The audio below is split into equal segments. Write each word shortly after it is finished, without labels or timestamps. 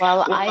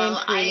Well, I am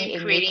Well, I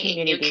am creating a new creating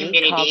a new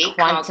community called community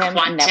called Quantum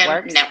Quantum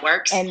Networks,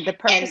 Networks, and the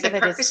and purpose the of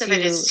it is purpose of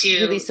it is to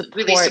really to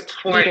really support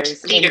support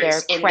leaders in their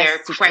leaders in their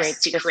quest to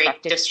quest create to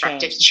create disruptive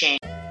disruptive change. change.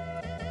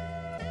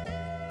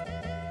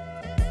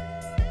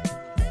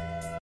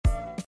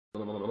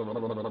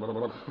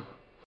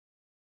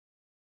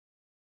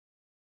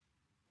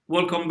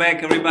 Welcome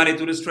back, everybody,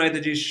 to the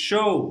Strategy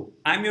Show.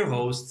 I'm your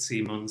host,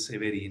 Simon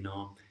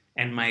Severino,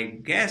 and my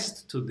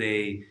guest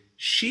today,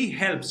 she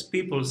helps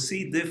people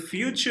see the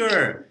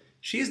future.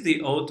 She's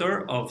the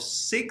author of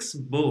 6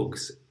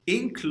 books,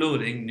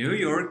 including New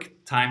York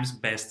Times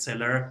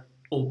bestseller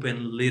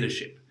Open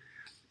Leadership.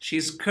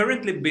 She's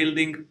currently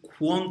building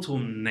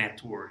Quantum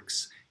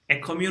Networks, a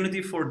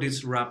community for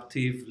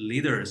disruptive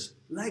leaders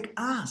like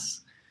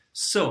us.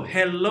 So,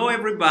 hello,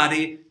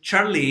 everybody,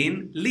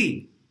 Charlene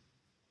Lee.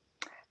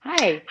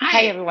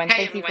 Hi everyone. Hi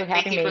Thank you everyone. for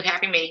Thank having you for me.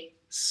 having me.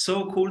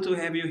 So cool to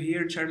have you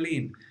here,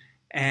 Charlene.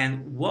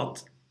 And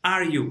what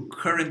are you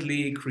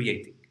currently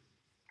creating?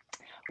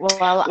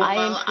 Well, I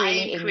am Well, I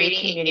creating am a new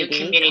creating a new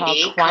community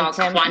community called called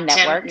Quantum Quantum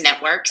Networks,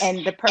 Networks,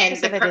 and the and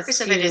purpose the of it is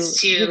purpose of it is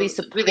to really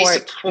to really support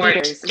support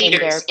leaders in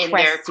their in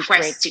their quest to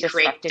quest create to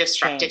create disruptive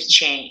disruptive change.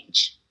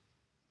 change.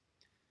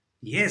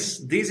 Yes,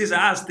 this is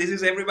us. This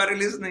is everybody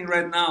listening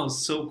right now.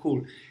 So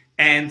cool.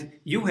 And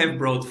you have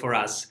brought for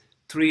us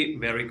 3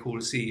 very cool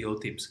CEO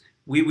tips.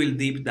 We will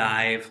deep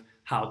dive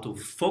how to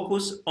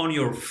focus on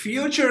your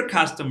future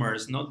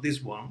customers, not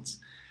these ones,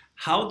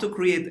 how to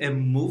create a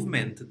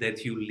movement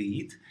that you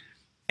lead,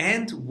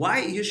 and why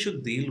you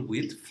should deal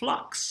with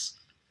flux.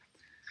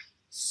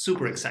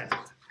 Super excited.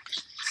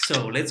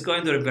 So let's go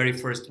into the very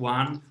first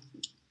one.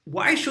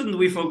 Why shouldn't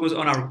we focus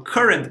on our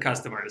current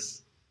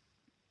customers?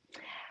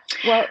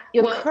 Well,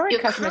 your current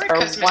customers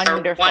are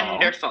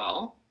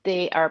wonderful.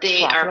 They are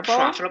They are profitable.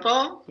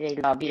 profitable. They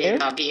love They you,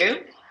 love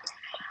you.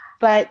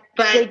 but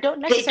But they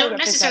don't they don't necessarily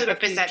necessarily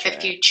represent the represent the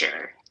future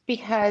future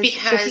because the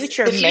because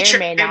future the may or future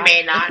may may not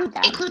not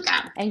include them.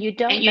 them. And you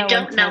And don't you know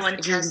don't know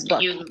until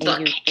until you you look and look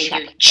you and check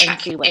you and check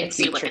see what the and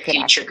see what future the could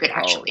future actually could hold.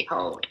 actually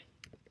hold.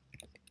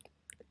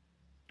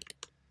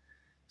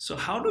 So,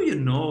 how do you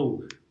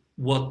know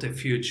what the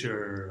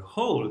future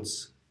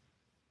holds?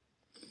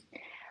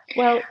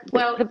 Well,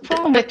 Well, the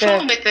problem the with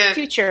problem the with the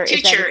future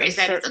future is is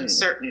that it's uncertain.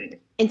 uncertain.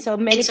 And so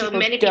And many so people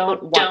many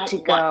don't people want to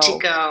don't want to go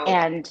go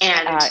and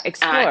and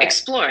explore it.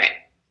 explore it.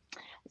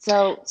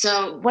 So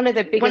So one of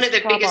the one of biggest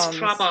the biggest problems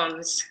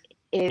problems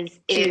is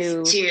is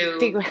to to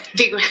figure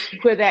figure out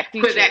where that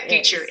where future that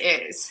future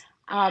is. is.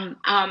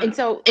 And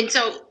so And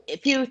so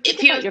if you think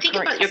if you about your think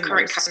current about your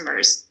current customers,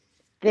 customers,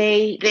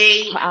 they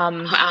they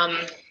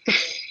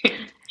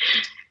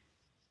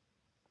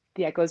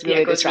the echo is yeah,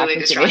 really it goes really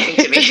distracting distracting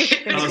to me. to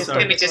me. Let me Oh, just sorry.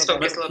 Let me just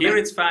focus a But little here bit.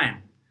 it's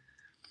fine.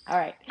 All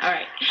right. All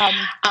right.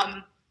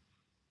 Um,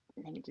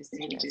 let me just do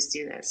Let me this. just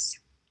do this.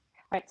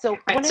 All right.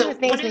 So Right. one of So the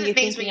things one of when the you're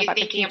things when thinking you're about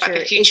the thinking about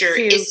the future future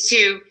is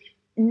to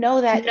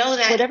know that know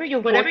that whatever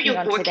you're whatever working you're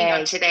on working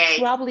on today today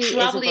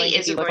probably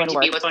isn't going to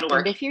be what's going to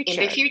work in the in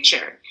the future.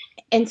 future.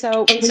 And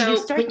so And when you so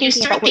start when you thinking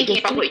start about what thinking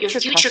about what your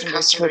future customers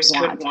customers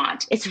could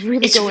want, it's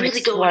really it's go and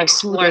really go and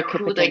explore explore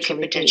who they could potentially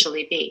be.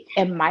 potentially be.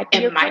 It might be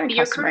It your might be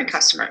your current current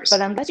customers, customers,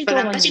 but unless you but go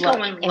unless and you go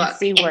look and and look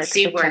see where and it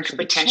see could where it could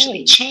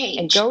potentially potentially change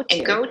and change go and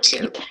to, go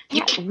to,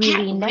 you can't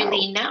really know.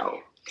 really know.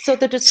 So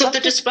the So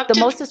the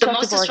most the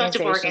most disruptive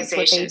disruptive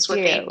organizations,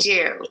 what they organizations,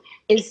 do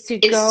is to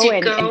is go to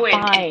and go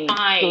and find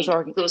find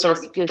those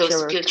those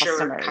future future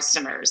customers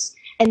customers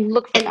and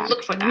look for and them,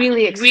 look for them,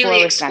 really explore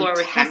really with them, explore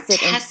with them, test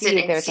it, and test it, see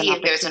if and there's an see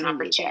if there's an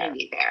opportunity there.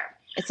 opportunity there.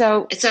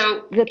 So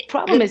So the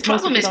problem the is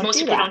most problem people is don't most do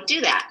people that don't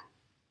do that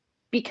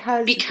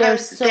because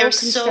because they're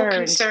so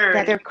concerned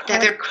that their concerned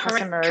that their current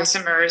current customers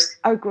customers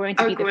are going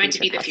to are be the going to future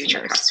be the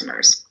future customers.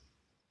 customers.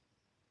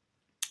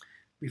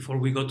 Before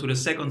we go to the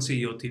second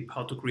CEO tip,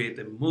 how to create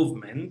a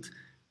movement,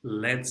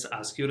 let's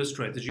ask you the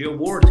strategy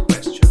award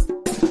question.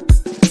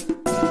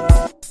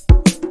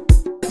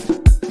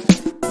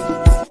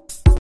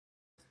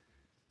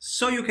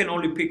 So you can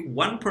only pick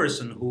one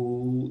person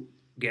who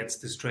gets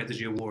the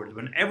strategy award.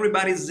 When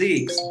everybody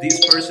zigs, this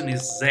person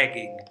is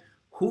zagging.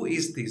 Who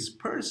is this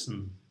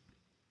person?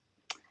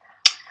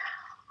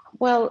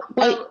 Well,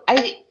 Well,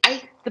 I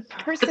I the the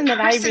person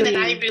that I person that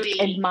I really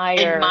really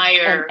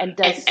admire and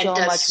does so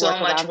does much so work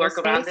much around this work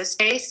around space this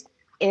space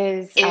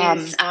is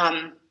is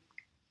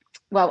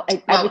well,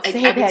 I well, would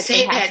say I would that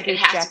say it has that to it be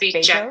has to be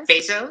Jeff Bezos,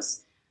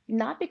 Bezos,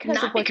 not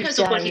because of not what he's because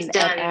of what he's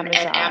done at done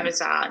at Amazon,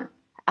 Amazon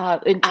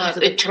in terms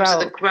of the in terms of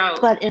the growth, growth,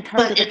 but in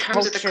terms but of the in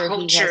terms of the culture he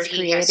culture has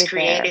he has created there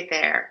created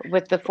there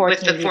with the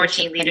with the 14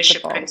 14 leadership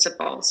leadership principles.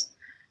 principles.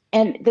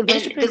 And the And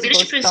leadership the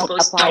leadership principles don't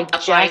principles apply don't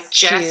apply just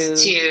just to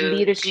to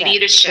leadership. They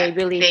leadership.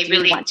 really They do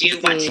really want to do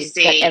want to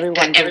see that see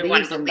everyone that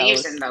everyone believes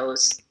believes in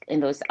those in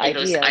those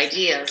ideas.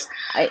 ideas.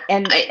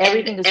 And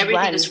everything And is everything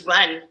run is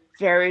run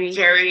very,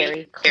 very,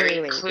 very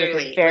very clearly with a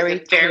clearly with very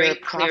a very clear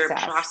clear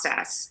process.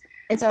 process.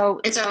 And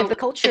so And if so the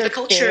culture if the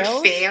culture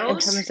fails in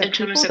fails terms in of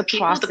terms people, the of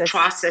people, the process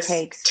process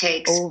takes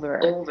takes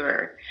over.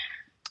 over.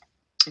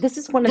 This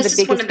is one of the This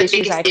is one biggest of the issues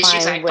biggest I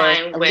issues I find with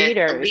find with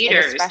leaders, and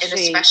leaders and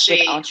especially with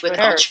especially with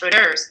entrepreneurs,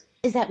 entrepreneurs,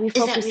 is that we is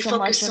that focus we so much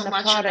focus on so the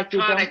much on the product, we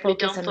don't product, we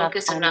focus don't enough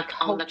focus on the enough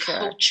on the culture.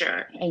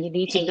 culture. And you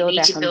need to And you build need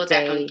that to from build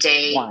that from day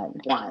day one,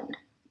 one.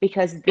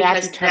 because that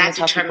Because that determines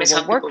how people determines will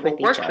how people work will with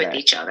each work with other.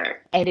 each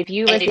other. And if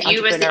you And as the if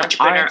you as the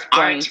entrepreneur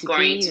entrepreneur aren't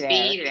going to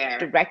be there,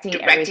 directing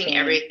directing everything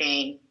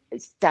everything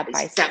step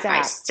by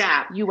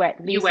step, you at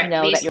least you at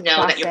know that least your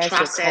know that your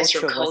process,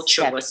 your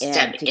culture will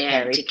step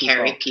in to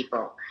carry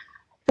people.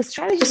 The The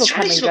strategies will come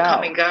strategies and will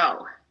come and go,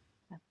 go.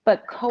 but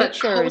But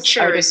cultures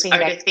are the thing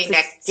that thing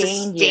that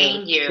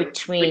sustain you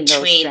between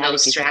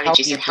those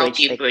strategies that help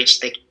you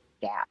bridge the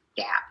gap.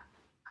 gap.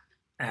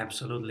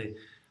 Absolutely.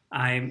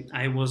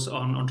 I was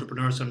on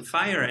Entrepreneurs on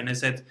Fire and I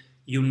said,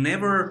 you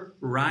never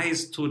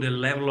rise to the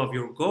level of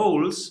your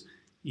goals,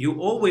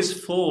 you always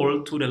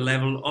fall to the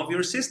level of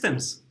your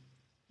systems.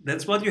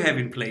 That's what you have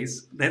in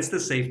place. That's the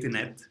safety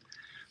net.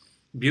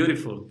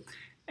 Beautiful.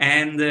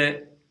 And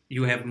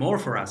you have more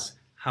for us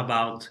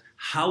about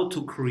how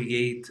to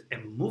create a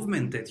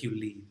movement that you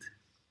lead.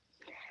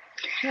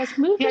 Yes,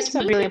 movements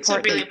are really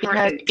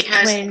important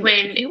because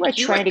when you are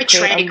trying to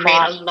create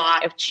a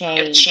lot of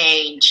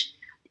change,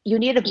 you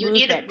need a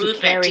movement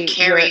to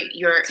carry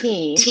your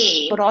team,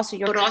 but also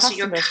your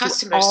customers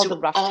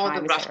through all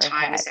the rough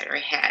times that are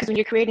ahead. Because when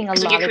you're creating a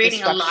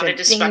lot of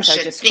disruption, things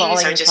are just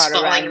falling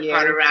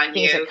apart around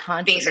you,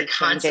 things are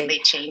constantly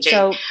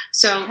changing.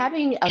 So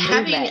having a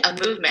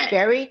movement,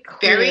 very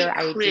clear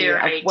idea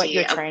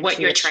of what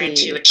you're trying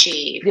to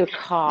achieve, your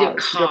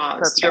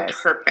cause, your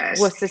purpose,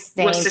 will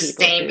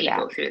sustain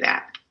people through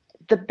that.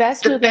 The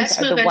best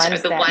movements are the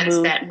ones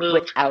that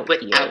move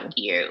without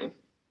you.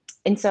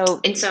 And so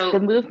the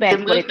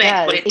movement, what it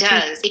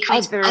does, it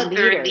creates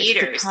other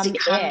leaders to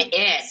come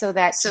in so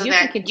that you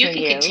can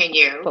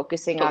continue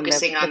focusing on the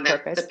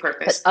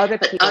purpose, but other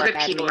people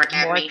are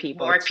adding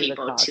more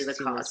people to the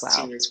cause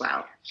too as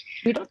well.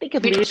 We don't think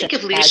of leadership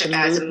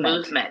as a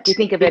movement. We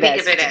think of it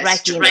as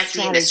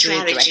directing the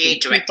strategy,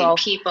 directing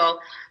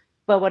people.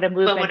 But what a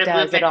movement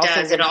does,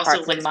 it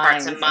also wins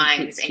hearts and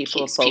minds and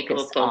keeps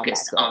people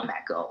focused on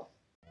that goal.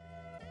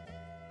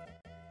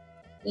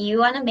 You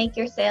want to make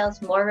your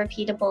sales more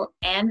repeatable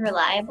and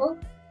reliable?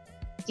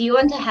 Do you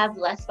want to have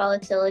less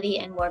volatility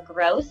and more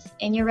growth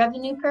in your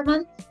revenue per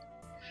month?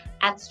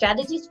 At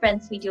Strategy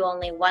Sprints, we do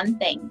only one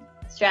thing: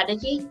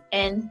 strategy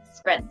in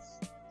sprints.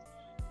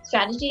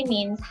 Strategy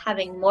means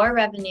having more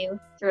revenue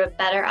through a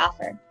better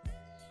offer.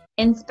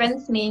 In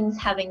sprints means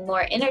having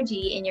more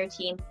energy in your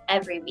team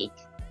every week.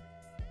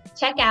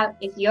 Check out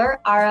if your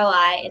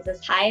ROI is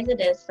as high as it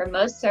is for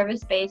most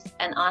service-based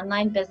and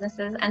online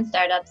businesses and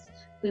startups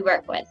we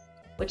work with,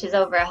 which is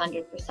over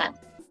 100%.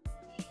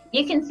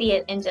 You can see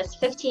it in just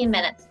 15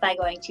 minutes by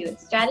going to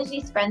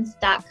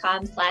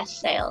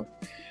strategysprints.com/sales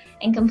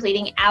and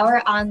completing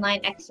our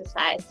online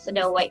exercise to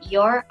know what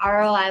your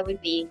ROI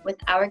would be with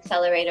our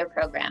accelerator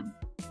program.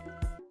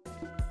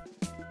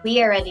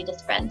 We are ready to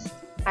sprint.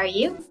 Are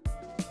you?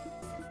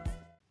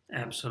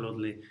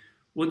 Absolutely.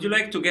 Would you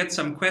like to get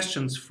some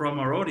questions from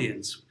our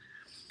audience?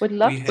 Would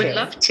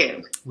love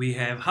to. We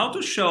have how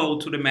to show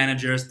to the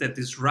managers that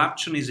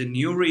disruption is a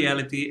new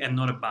reality and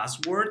not a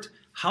buzzword.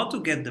 How to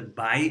get the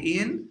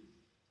buy-in.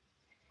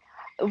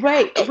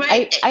 Right.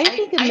 I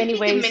think in many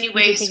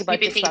ways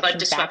we think about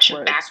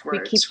disruption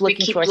backwards. We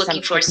keep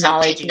looking for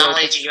some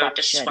technology or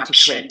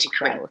disruption to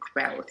create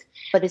growth.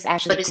 But it's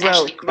actually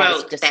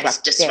growth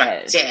that's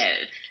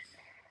disruptive.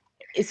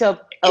 So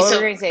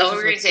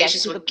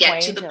organizations will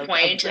get to the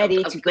point of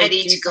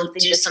ready to go do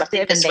something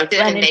disruptive, and they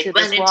run into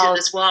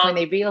this wall when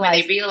they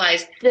realize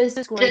this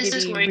is going to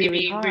be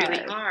really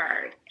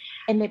hard.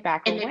 And they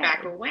back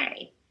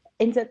away.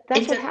 And so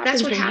that's what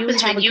happens when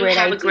you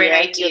have a great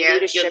idea,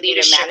 your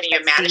leadership and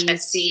your management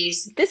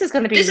sees this is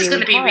going to be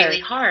really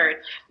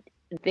hard.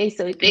 They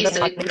don't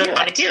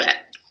want to do it.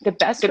 The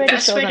best way to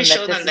show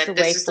them that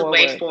this is the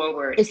way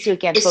forward is to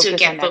again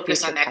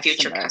focus on that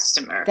future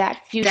customer.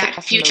 That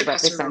future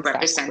customer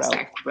represents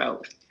that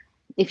growth.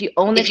 If you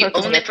only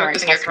focus on your current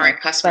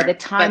customer, by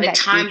the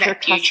time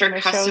that future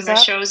customer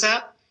shows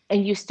up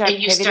and you start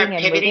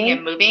pivoting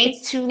and moving,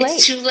 it's too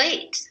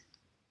late.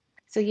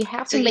 So you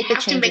have to make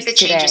the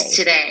changes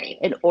today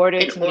in order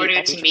to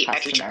meet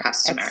that future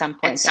customer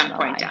at some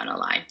point down the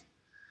line.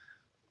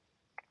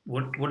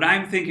 What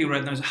I'm thinking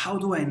right now is, how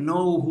do I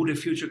know who the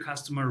future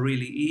customer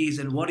really is,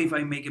 and what if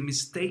I make a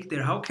mistake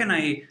there? How can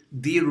I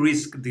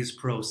de-risk this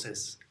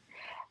process?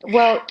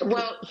 Well,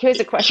 here's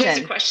a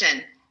question.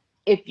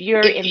 If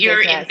you're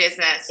in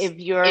business, if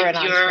you're an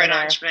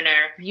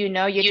entrepreneur, you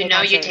know you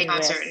take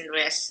on certain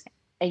risks,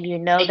 and you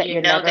know that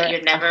you're never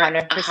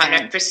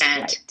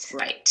 100%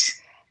 right.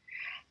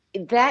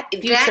 That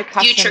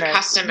future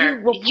customer,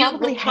 you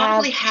will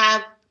probably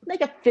have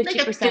like a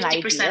 50%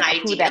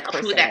 idea of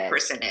who that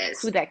person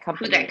is, who that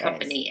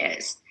company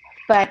is.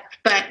 But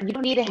you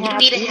don't need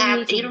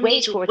to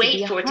wait for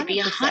it to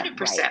be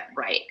 100%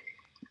 right.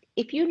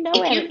 If you know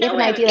you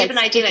have an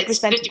idea like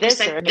 50%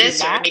 this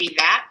or maybe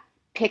that,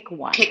 pick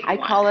one. I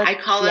call it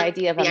the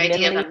idea of a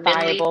minimally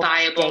viable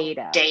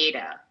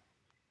data.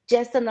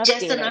 Just enough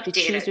data to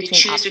choose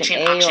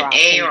between option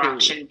A or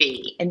option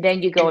B. And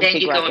then you go and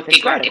figure out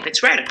if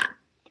it's right or not.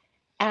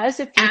 as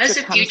the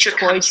future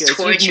comes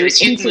towards you, as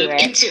you've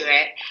moved into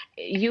it,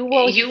 you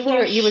will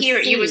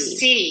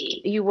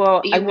see, you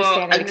will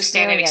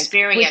understand and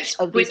experience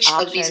which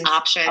of these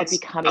options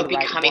are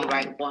becoming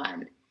right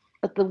one.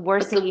 But the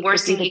worst thing you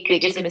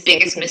could do, the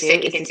biggest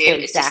mistake you can do,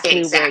 is to stay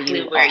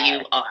exactly where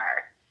you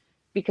are.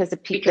 Because the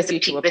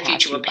future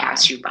will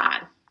pass you by.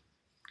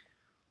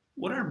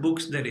 What are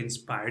books that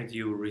inspired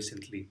you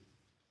recently?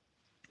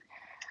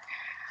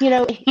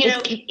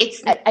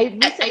 I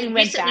recently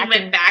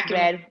went back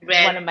and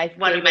read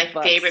one of my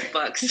favorite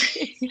books.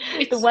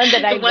 the one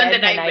that I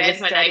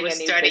read when I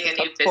was starting a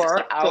new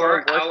business,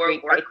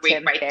 4-Hour Work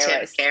Week by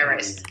Tim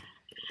Ferriss.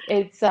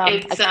 It's a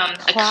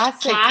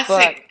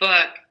classic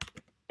book.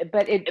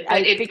 But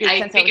I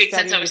figured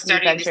since I was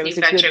starting this new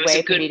venture, it was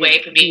a good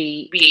way for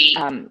me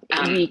to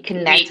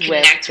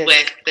reconnect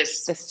with the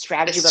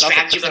strategy, but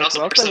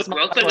also personal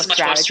growth. It was much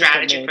more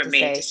strategy for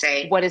me to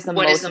say, what is the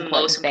most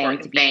important thing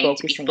to be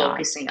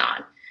focusing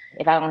on?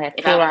 If I only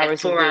had 4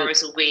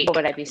 hours a week, what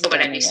would I be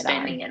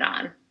spending it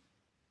on?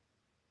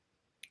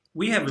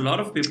 We have a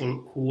lot of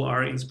people who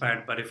are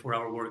inspired by the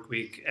 4-Hour Work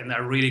Week and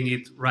are reading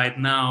it right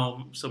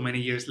now, so many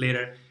years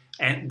later.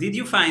 And did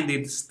you find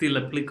it still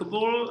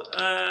applicable?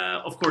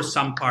 Of course,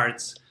 some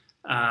parts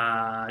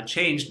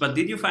changed, but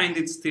did you find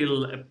it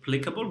still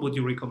applicable? Would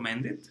you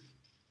recommend it?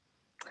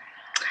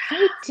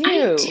 I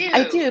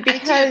do,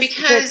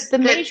 because the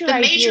major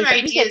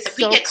idea is that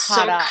we get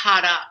so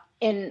caught up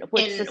in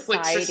what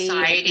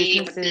society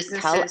and businesses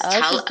tell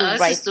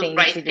us is the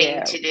right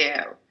thing to do.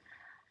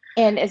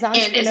 And as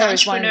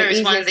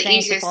entrepreneurs, one of the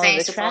easiest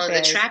things to follow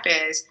the trap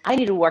is I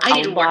need to work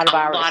a lot of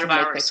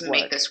hours to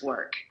make this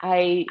work.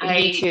 I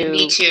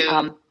need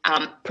to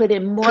put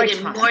in more time.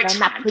 If I'm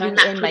not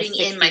putting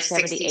in my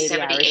 60,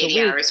 70,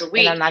 80 hours a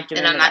week, then I'm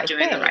not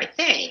doing the right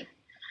thing.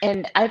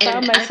 And I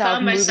found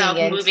myself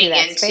moving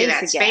into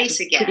that space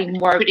again, putting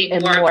more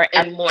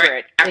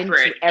effort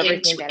into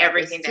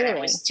everything that I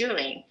was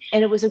doing.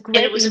 And it was a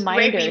great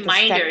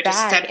reminder to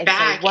step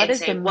back and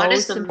say, what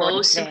is the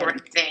most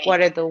important thing?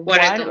 What are the one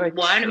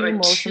or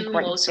two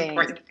most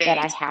important things that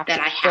I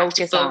have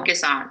to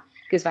focus on?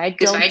 Because if I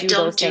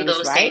don't do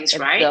those things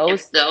right,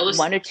 if those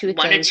one or two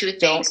things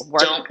don't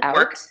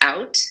work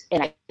out,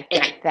 and I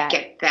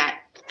get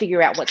that,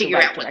 figure out what the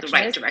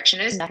right direction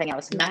is, nothing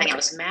else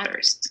matters.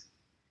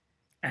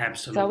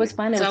 Absolutely. So I was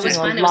finding a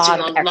lot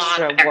of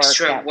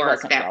extra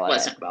work that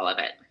wasn't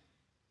relevant.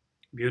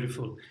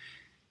 Beautiful.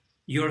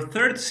 Your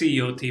third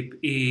CEO tip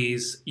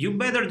is you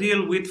better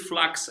deal with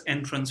flux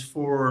and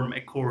transform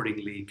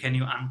accordingly. Can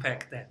you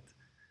unpack that?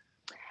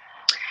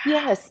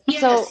 Yes.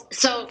 So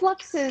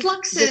flux is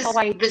this whole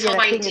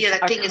idea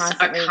that things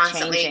are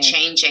constantly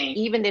changing.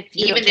 Even if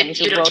you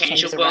don't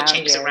change, the world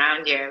changes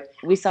around you.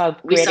 We saw a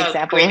great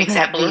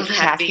example of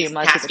that these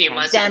past few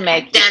months of the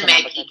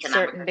pandemic,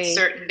 economic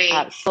uncertainty,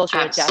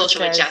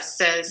 social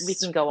injustice. We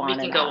can go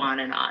on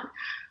and on.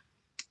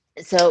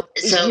 So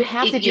you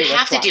have to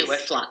deal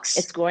with flux.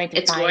 It's going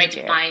to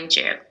find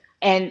you.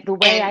 And the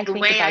way I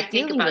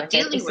think about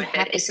dealing with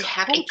it is to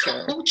have a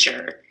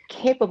culture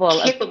capable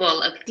of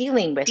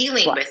dealing with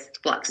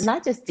flux,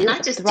 not just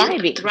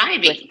thriving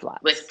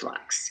with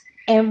flux.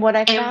 And what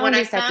I found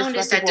is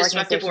that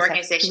disruptive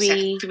organizations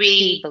have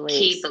three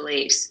key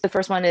beliefs. The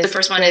first one is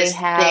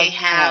they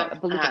have a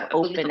belief of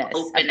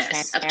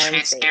openness, of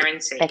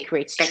transparency that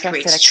creates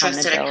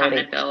trust and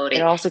accountability.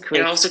 It also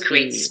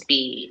creates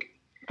speed.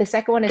 The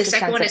second one is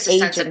a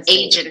sense of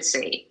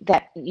agency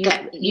that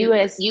you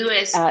as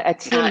a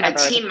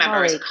team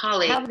member, as a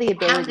colleague, have the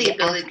ability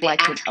to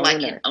act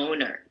like an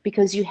owner.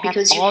 Because you have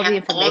all the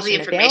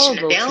information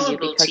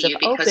available to you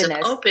because of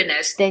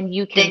openness, then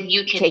you can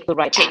take the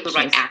right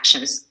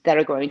actions that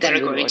are going to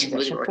move the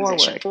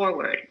organization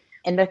forward.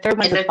 And the third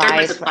one is the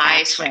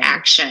bias for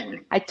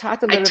action. I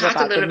talked a little bit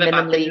about the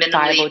minimally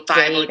viable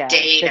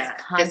data,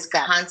 this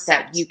concept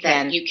that you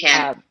can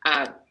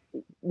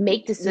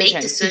make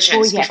decisions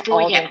before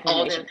you have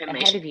all the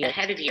information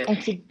ahead of you, and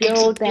to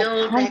build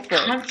that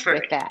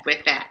comfort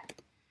with that.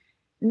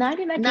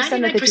 99%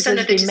 of the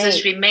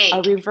decisions we make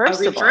are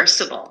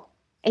reversible.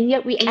 And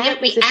yet we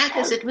act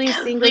as if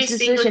every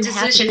single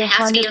decision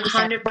has to be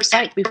 100%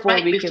 right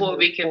before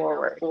we can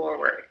move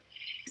forward.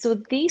 So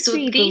these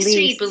three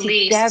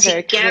beliefs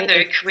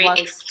together create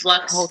a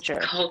flux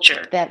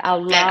culture that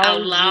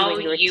allow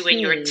you and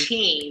your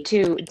team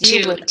to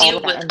deal with all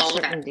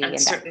that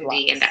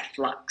uncertainty and that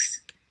flux.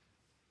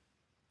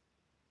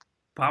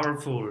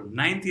 Powerful.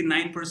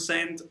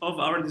 99% of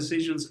our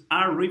decisions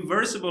are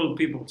reversible,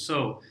 people.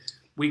 So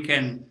we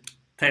can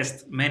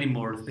test many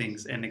more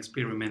things and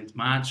experiment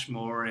much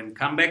more and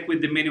come back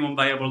with the minimum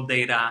viable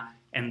data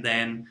and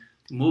then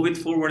move it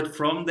forward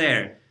from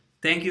there.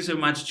 Thank you so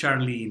much,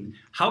 Charlene.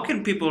 How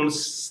can people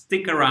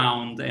stick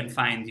around and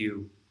find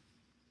you?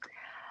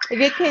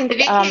 You can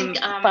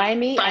find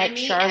me at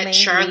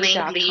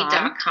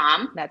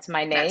charlenelee.com. That's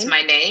my name.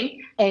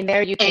 And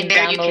there you can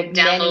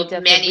download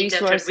many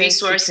different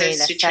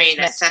resources to train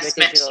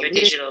assessments, your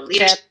digital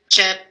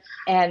leadership,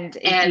 And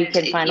you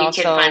can find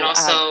also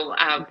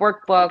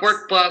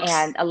workbooks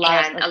and a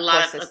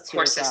lot of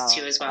courses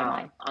too as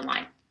well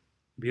online.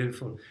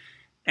 Beautiful.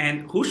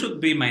 And who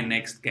should be my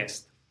next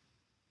guest?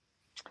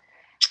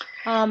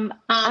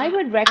 I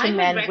would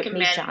recommend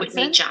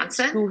Whitney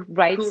Johnson, who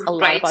writes a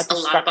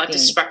lot about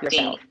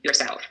disrupting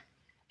yourself.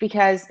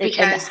 Because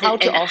how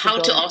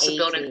to also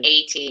build an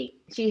A team.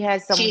 She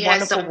has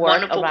some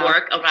wonderful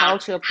work around how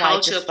to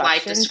apply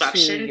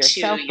disruption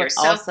to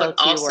yourself, but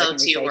also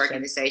to your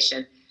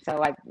organization.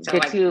 So the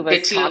two of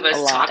us talk a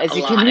lot, as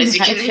you can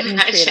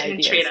imagine,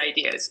 and trade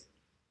ideas.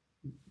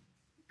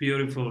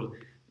 Beautiful.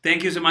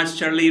 Thank you so much,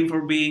 Charlene,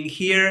 for being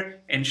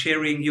here and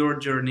sharing your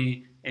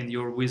journey and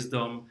your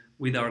wisdom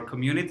with our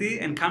community.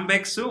 And come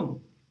back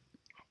soon.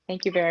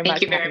 Thank you very much.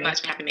 Thank you very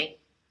much for having me.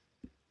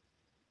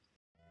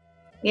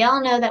 We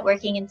all know that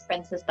working in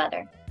sprints is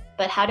better,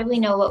 but how do we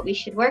know what we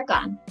should work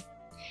on?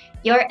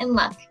 You're in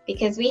luck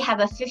because we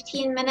have a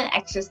 15-minute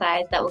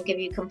exercise that will give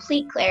you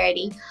complete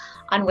clarity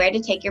on where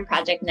to take your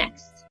project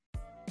next.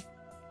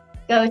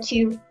 Go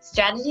to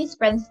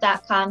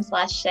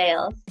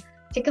strategysprints.com/sales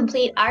to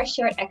complete our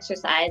short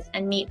exercise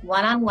and meet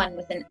one-on-one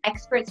with an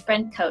expert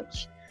sprint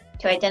coach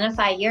to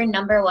identify your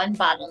number one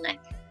bottleneck.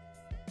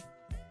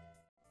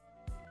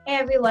 Hey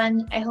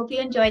everyone, I hope you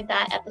enjoyed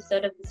that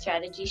episode of The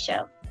Strategy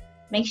Show.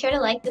 Make sure to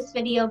like this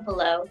video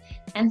below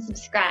and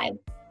subscribe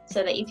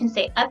so that you can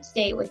stay up to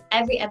date with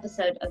every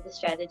episode of The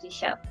Strategy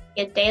Show.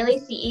 Get daily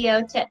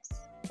CEO tips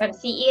from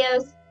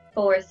CEOs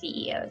for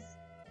CEOs.